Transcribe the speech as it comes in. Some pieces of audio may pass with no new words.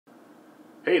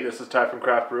Hey, this is Ty from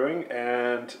Craft Brewing,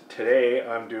 and today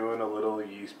I'm doing a little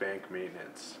yeast bank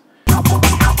maintenance.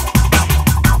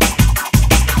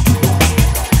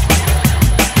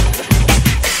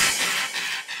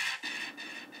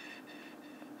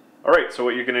 Alright, so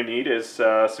what you're going to need is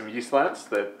some yeast slants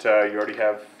that you already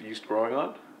have yeast growing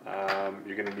on.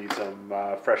 You're going to need some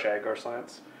fresh agar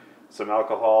slants, some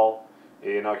alcohol,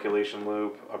 an inoculation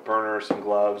loop, a burner, some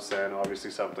gloves, and obviously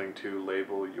something to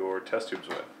label your test tubes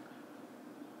with.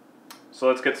 So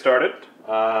let's get started.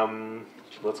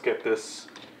 Let's get this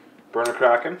burner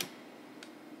cracking.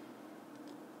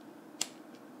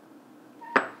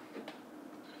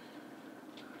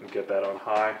 And get that on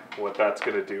high. What that's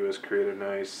going to do is create a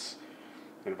nice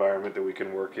environment that we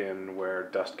can work in where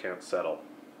dust can't settle.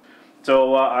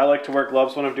 So I like to wear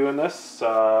gloves when I'm doing this.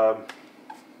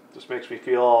 Just makes me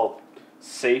feel all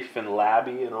safe and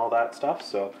labby and all that stuff.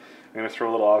 So I'm going to throw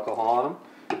a little alcohol on them.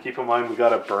 Keep in mind we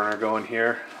got a burner going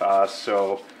here,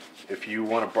 so if you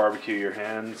want to barbecue your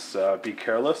hands, be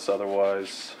careless,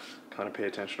 otherwise kind of pay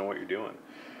attention to what you're doing.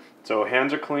 So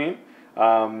hands are clean.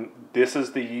 This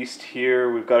is the yeast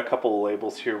here. We've got a couple of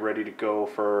labels here ready to go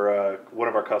for one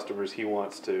of our customers. He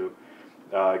wants to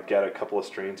get a couple of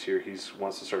strains here. He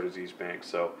wants to start his yeast bank.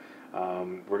 So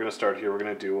we're going to start here. We're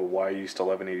going to do a Y yeast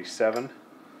 1187,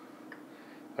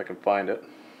 if I can find it.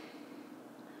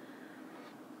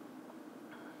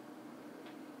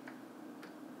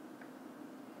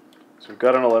 So we've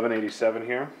got an 1187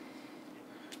 here.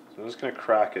 So I'm just going to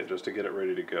crack it just to get it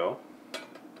ready to go.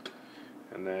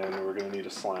 And then we're going to need a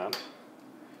slant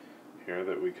here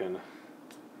that we can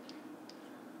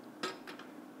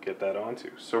get that onto.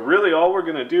 So really all we're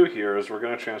going to do here is we're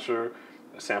going to transfer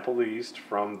a sample of yeast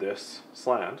from this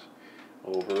slant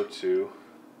over to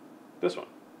this one.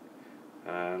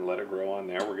 And let it grow on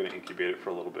there. We're going to incubate it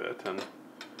for a little bit and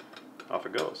off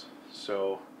it goes.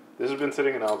 So this has been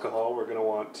sitting in alcohol. We're going to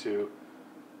want to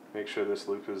make sure this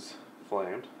loop is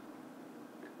flamed.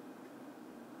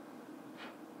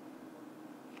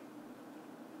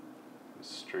 Let's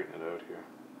straighten it out here.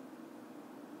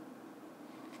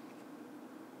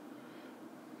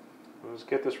 Let's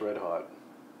get this red hot,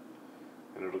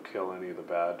 and it'll kill any of the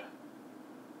bad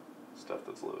stuff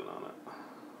that's living on it.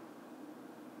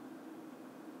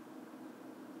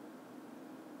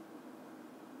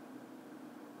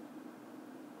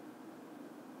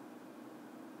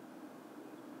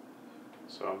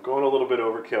 So I'm going a little bit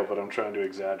overkill, but I'm trying to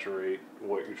exaggerate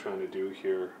what you're trying to do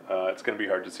here. It's going to be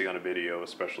hard to see on a video,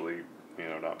 especially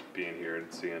not being here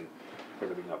and seeing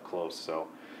everything up close. So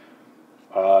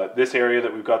this area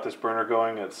that we've got this burner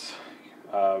going, it's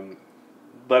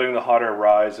letting the hot air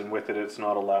rise, and with it, it's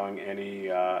not allowing any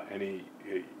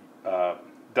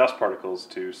dust particles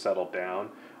to settle down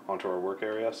onto our work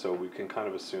area. So we can kind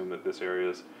of assume that this area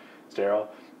is sterile.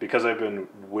 Because I've been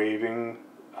waving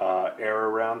air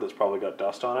around that's probably got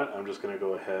dust on it, I'm just going to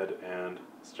go ahead and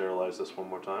sterilize this one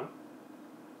more time.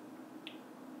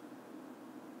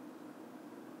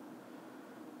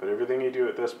 But everything you do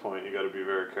at this point, you got to be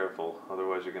very careful,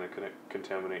 otherwise you're going to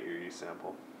contaminate your yeast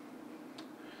sample.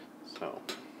 So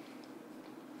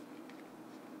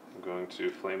I'm going to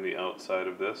flame the outside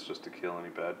of this just to kill any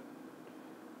bad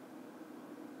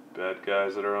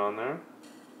guys that are on there.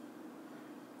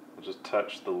 I'll just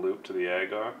touch the loop to the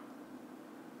agar,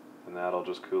 and that'll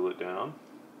just cool it down.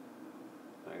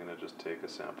 I'm going to just take a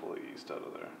sample of yeast out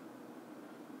of there.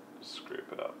 Just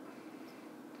scrape it up.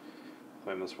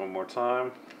 Flame this one more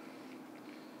time.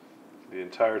 The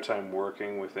entire time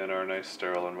working within our nice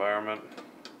sterile environment.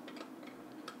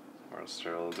 Or as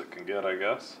sterile as it can get, I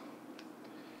guess.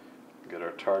 Get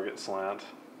our target slant.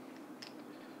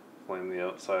 Flame the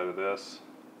outside of this.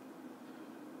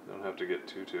 Don't have to get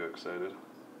too excited.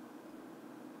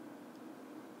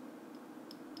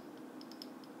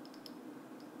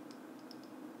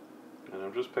 And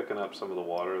I'm just picking up some of the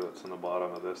water that's in the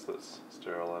bottom of this that's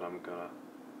sterile, and I'm going to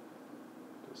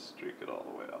just streak it all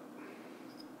the way up.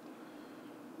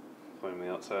 Flame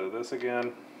the outside of this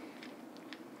again.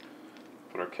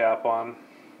 Put our cap on.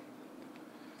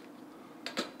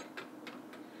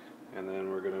 And then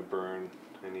we're going to burn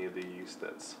any of the yeast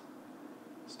that's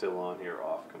still on here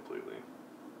off completely.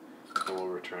 And we'll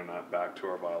return that back to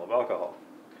our vial of alcohol.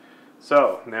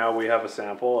 So now we have a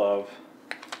sample of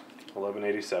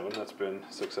 1187 that's been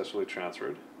successfully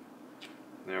transferred.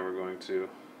 Now we're going to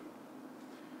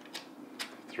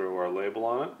throw our label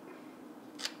on it.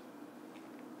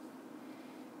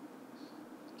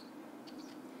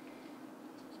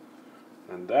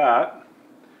 And that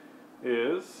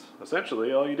is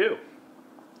essentially all you do.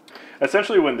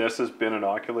 Essentially, when this has been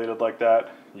inoculated like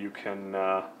that, you can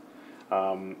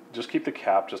just keep the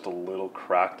cap just a little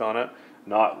cracked on it.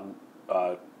 not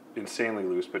insanely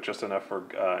loose, but just enough for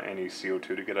any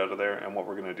CO2 to get out of there. And what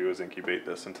we're going to do is incubate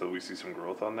this until we see some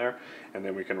growth on there, and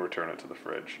then we can return it to the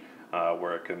fridge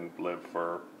where it can live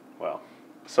for, well,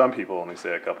 some people only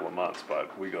say a couple of months,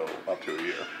 but we go up to a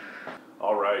year.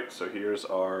 All right, so here's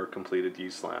our completed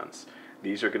yeast slants.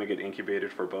 These are going to get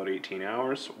incubated for about 18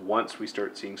 hours. Once we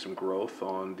start seeing some growth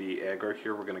on the agar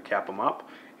here, we're going to cap them up,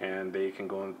 and they can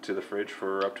go into the fridge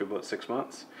for up to about 6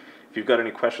 months. If you've got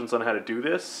any questions on how to do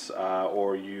this,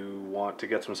 or you want to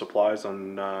get some supplies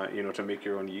on, to make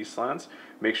your own yeast slants,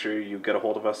 make sure you get a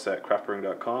hold of us at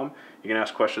craftbrewing.com. You can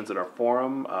ask questions at our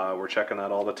forum. We're checking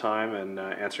that all the time and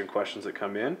answering questions that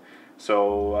come in.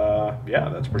 So yeah,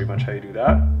 that's pretty much how you do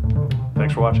that.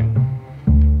 Thanks for watching.